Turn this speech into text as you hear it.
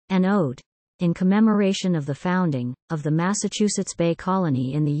An ode, in commemoration of the founding of the Massachusetts Bay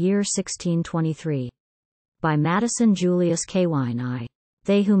Colony in the year 1623. By Madison Julius Cawein I.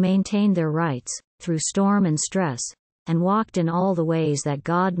 They who maintained their rights, through storm and stress, and walked in all the ways that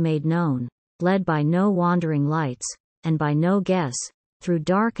God made known, led by no wandering lights, and by no guess, through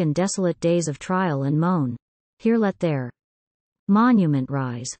dark and desolate days of trial and moan, here let their monument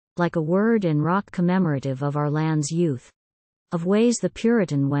rise, like a word in rock commemorative of our land's youth, of ways the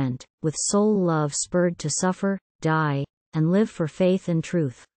Puritan went, with soul love-spurred to suffer, die, and live for faith and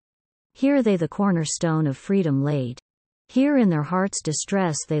truth. Here they the cornerstone of freedom laid. Here in their hearts'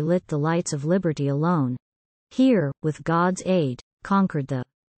 distress they lit the lights of liberty alone. Here, with God's aid, conquered the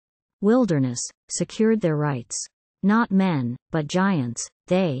wilderness, secured their rights. Not men, but giants,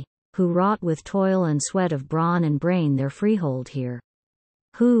 they, who wrought with toil and sweat of brawn and brain their freehold here.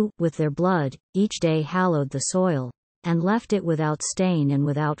 Who, with their blood, each day hallowed the soil, and left it without stain and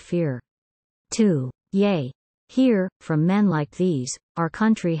without fear. 2. Yea, here, from men like these, our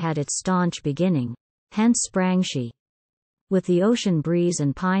country had its staunch beginning, hence sprang she. With the ocean breeze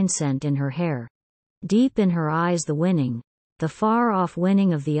and pine scent in her hair, deep in her eyes the winning, the far-off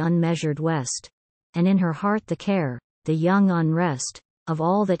winning of the unmeasured west, and in her heart the care, the young unrest, of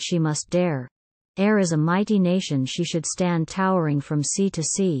all that she must dare, ere as a mighty nation she should stand towering from sea to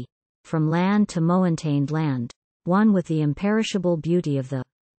sea, from land to mountained land, one with the imperishable beauty of the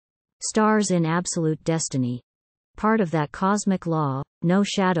stars in absolute destiny, part of that cosmic law, no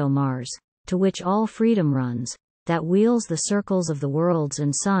shadow mars, to which all freedom runs, that wheels the circles of the worlds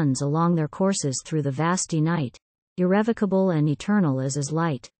and suns along their courses through the vasty night, irrevocable and eternal as is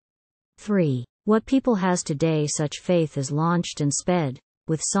light. 3. What people has today such faith as launched and sped,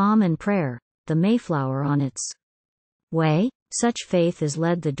 with psalm and prayer, the Mayflower on its way? Such faith as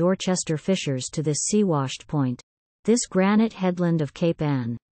led the Dorchester fishers to this sea-washed point, this granite headland of Cape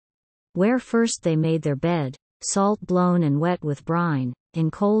Ann, where first they made their bed, salt-blown and wet with brine, in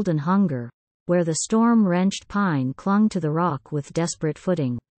cold and hunger, where the storm-wrenched pine clung to the rock with desperate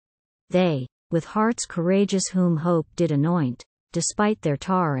footing. They, with hearts courageous whom hope did anoint, despite their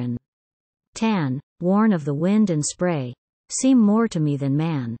tar and tan, worn of the wind and spray, seem more to me than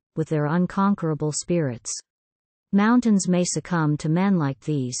man, with their unconquerable spirits. Mountains may succumb to men like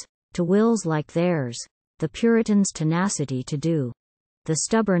these, to wills like theirs, the Puritans' tenacity to do, the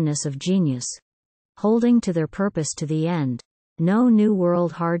stubbornness of genius, holding to their purpose to the end. No new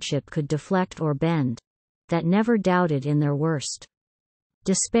world hardship could deflect or bend, that never doubted in their worst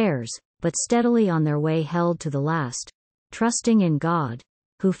despairs, but steadily on their way held to the last, trusting in God,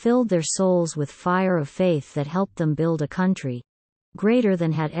 who filled their souls with fire of faith that helped them build a country greater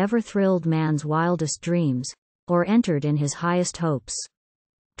than had ever thrilled man's wildest dreams, or entered in his highest hopes.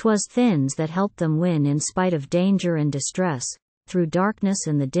 'Twas thins that helped them win in spite of danger and distress, through darkness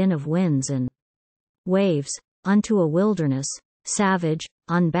and the din of winds and waves, unto a wilderness, savage,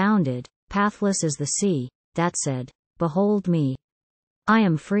 unbounded, pathless as the sea, that said, "Behold me. I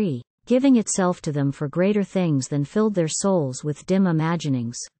am free," giving itself to them for greater things than filled their souls with dim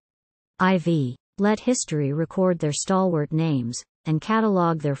imaginings. IV. Let history record their stalwart names, and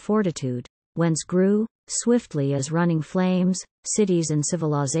catalogue their fortitude, whence grew, swiftly as running flames, cities and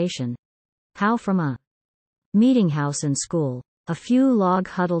civilization. How from a meeting-house and school, a few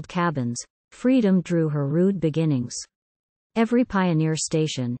log-huddled cabins, freedom drew her rude beginnings. Every pioneer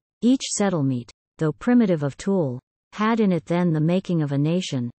station, each settlement, though primitive of tool, had in it then the making of a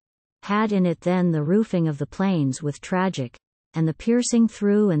nation, had in it then the roofing of the plains with tragic, and the piercing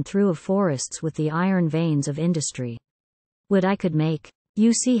through and through of forests with the iron veins of industry. Would I could make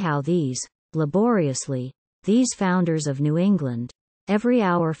you see how these, laboriously, these founders of New England, every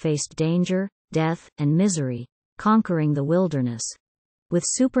hour faced danger, death, and misery, conquering the wilderness, with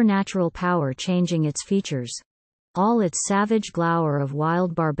supernatural power changing its features, all its savage glower of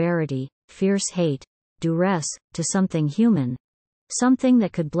wild barbarity, fierce hate, duress, to something human, something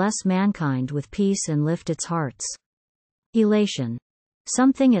that could bless mankind with peace and lift its hearts. Elation.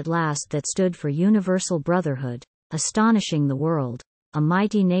 Something at last that stood for universal brotherhood, astonishing the world, a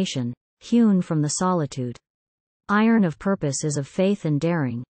mighty nation, hewn from the solitude. Iron of purpose is of faith and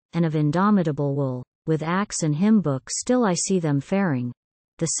daring, and of indomitable will, with axe and hymn book still I see them faring,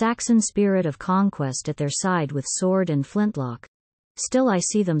 the Saxon spirit of conquest at their side with sword and flintlock, still I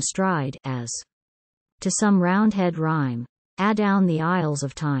see them stride, as to some roundhead rhyme, adown the aisles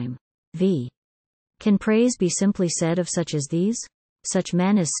of time. V. Can praise be simply said of such as these? Such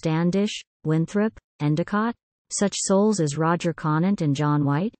men as Standish, Winthrop, Endicott? Such souls as Roger Conant and John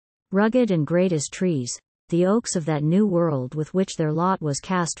White? Rugged and great as trees, the oaks of that new world with which their lot was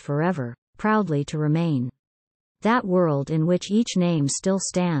cast forever, proudly to remain. That world in which each name still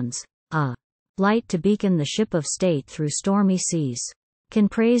stands, a light to beacon the ship of state through stormy seas. Can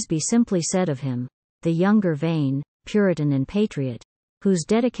praise be simply said of him, the younger vain, Puritan and patriot, whose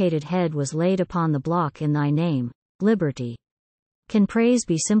dedicated head was laid upon the block in thy name, liberty? Can praise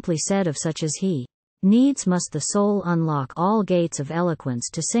be simply said of such as he? Needs must the soul unlock all gates of eloquence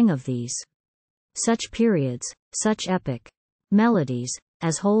to sing of these. Such periods, such epic melodies,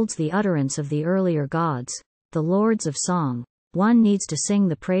 as holds the utterance of the earlier gods, the lords of song, one needs to sing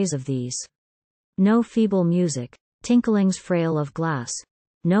the praise of these. No feeble music, tinklings frail of glass,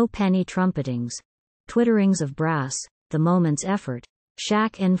 no penny trumpetings, twitterings of brass, the moment's effort,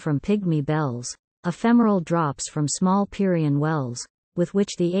 shack in from pygmy bells, ephemeral drops from small Puritan wells, with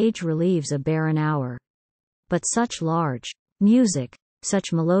which the age relieves a barren hour. But such large music,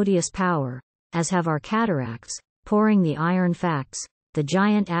 such melodious power, as have our cataracts, pouring the iron facts, the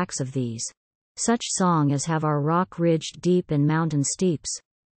giant acts of these. Such song as have our rock-ridged deep and mountain steeps,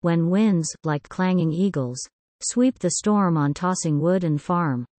 when winds, like clanging eagles, sweep the storm on tossing wood and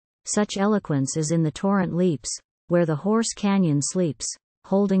farm. Such eloquence is in the torrent leaps, where the hoarse canyon sleeps,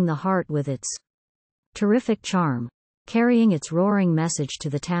 holding the heart with its terrific charm, carrying its roaring message to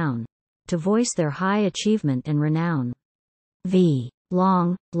the town, to voice their high achievement and renown.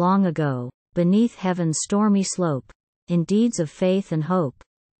 Long, long ago, beneath heaven's stormy slope, in deeds of faith and hope,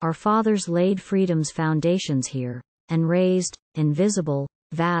 our fathers laid freedom's foundations here, and raised, invisible,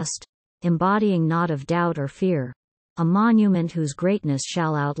 vast, embodying naught of doubt or fear, a monument whose greatness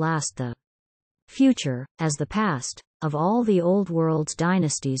shall outlast the future, as the past, of all the old world's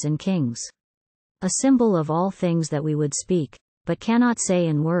dynasties and kings. A symbol of all things that we would speak, but cannot say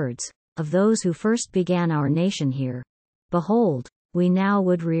in words, of those who first began our nation here. Behold, we now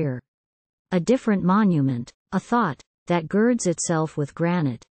would rear a different monument, a thought, that girds itself with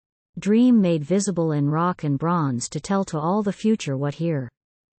granite, dream made visible in rock and bronze to tell to all the future what here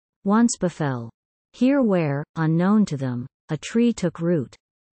once befell. Here where, unknown to them, a tree took root,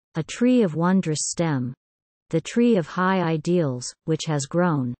 a tree of wondrous stem, the tree of high ideals, which has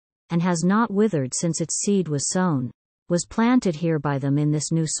grown, and has not withered since its seed was sown, was planted here by them in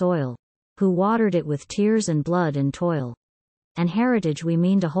this new soil, who watered it with tears and blood and toil. And heritage we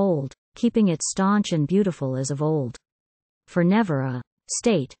mean to hold, keeping it staunch and beautiful as of old. For never a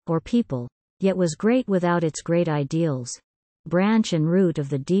state, or people, yet was great without its great ideals, branch and root of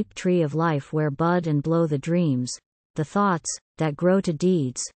the deep tree of life where bud and blow the dreams, the thoughts, that grow to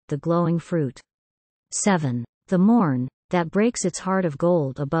deeds, the glowing fruit. 7. The morn, that breaks its heart of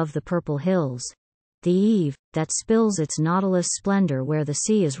gold above the purple hills, the eve, that spills its nautilus splendor where the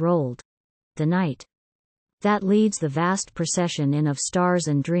sea is rolled, the night, that leads the vast procession in of stars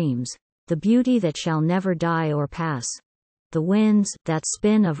and dreams, the beauty that shall never die or pass, the winds, that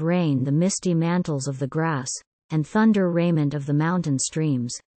spin of rain the misty mantles of the grass, and thunder raiment of the mountain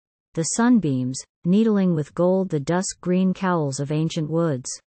streams, the sunbeams, needling with gold the dusk-green cowls of ancient woods,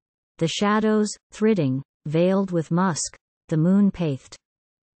 the shadows, thridding, veiled with musk, the moon-pathed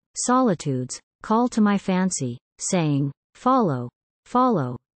solitudes, call to my fancy, saying, follow,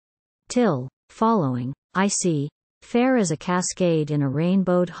 follow, till, following, I see, fair as a cascade in a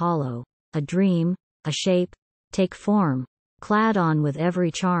rainbowed hollow, a dream, a shape, take form, clad on with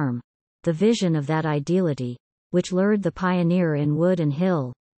every charm, the vision of that ideality, which lured the pioneer in wood and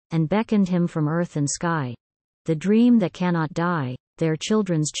hill, and beckoned him from earth and sky, the dream that cannot die, their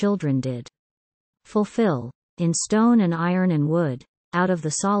children's children did fulfill, in stone and iron and wood, out of the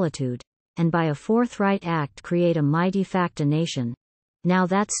solitude, and by a forthright act create a mighty fact, a nation, now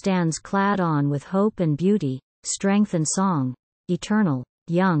that stands clad on with hope and beauty, strength and song, eternal,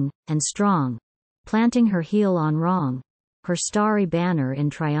 young, and strong, planting her heel on wrong, her starry banner in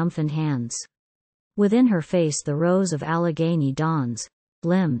triumphant hands. Within her face the rose of Allegheny dawns,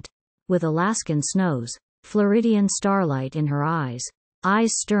 limbed with Alaskan snows, Floridian starlight in her eyes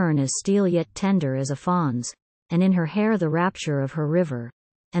stern as steel yet tender as a fawn's, and in her hair the rapture of her river,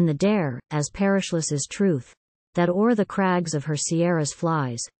 and the dare, as perishless as truth, that o'er the crags of her sierras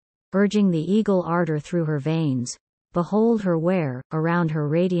flies, urging the eagle ardor through her veins. Behold her where, around her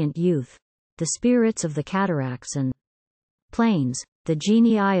radiant youth, the spirits of the cataracts and plains, the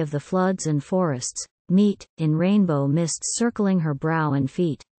genii of the floods and forests, meet, in rainbow mists circling her brow and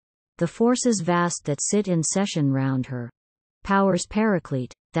feet. The forces vast that sit in session round her, powers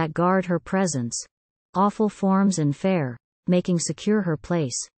paraclete, that guard her presence, awful forms and fair, making secure her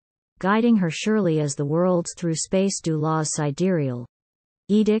place, guiding her surely as the worlds through space do laws sidereal,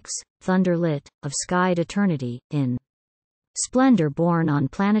 edicts, thunder-lit, of skied eternity, in splendor borne on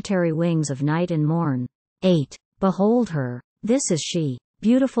planetary wings of night and morn. 8. Behold her, this is she,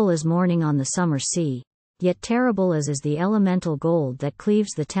 beautiful as morning on the summer sea, Yet terrible as is the elemental gold that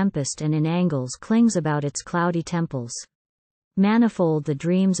cleaves the tempest and in angles clings about its cloudy temples. Manifold the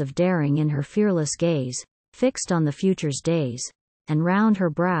dreams of daring in her fearless gaze, fixed on the future's days, and round her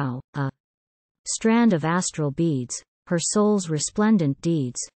brow, a strand of astral beads, her soul's resplendent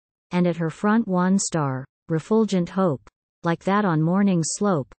deeds, and at her front one star, refulgent hope, like that on morning's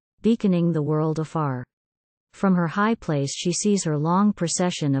slope, beaconing the world afar. From her high place she sees her long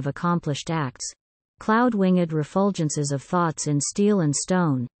procession of accomplished acts, cloud-winged refulgences of thoughts in steel and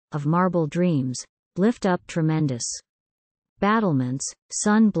stone, of marble dreams, lift up tremendous battlements,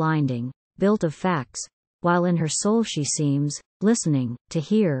 sun-blinding, built of facts, while in her soul she seems, listening, to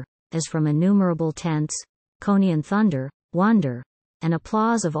hear, as from innumerable tents, Conian thunder, wonder, and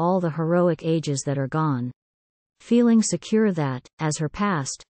applause of all the heroic ages that are gone. Feeling secure that, as her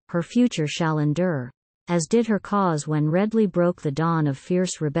past, her future shall endure, as did her cause when redly broke the dawn of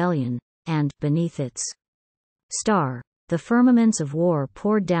fierce rebellion, and, beneath its star, the firmaments of war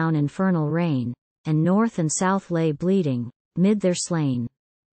poured down infernal rain, and north and south lay bleeding, mid their slain.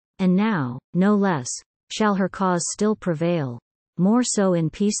 And now, no less, shall her cause still prevail, more so in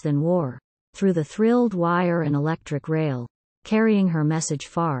peace than war, through the thrilled wire and electric rail, carrying her message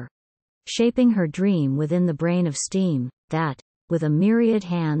far, shaping her dream within the brain of steam, that, with a myriad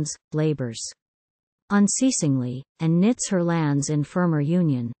hands, labors unceasingly, and knits her lands in firmer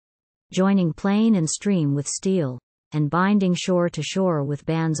union, joining plain and stream with steel, and binding shore to shore with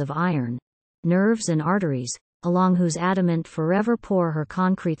bands of iron, nerves and arteries, along whose adamant forever pour her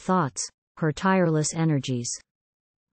concrete thoughts, her tireless energies.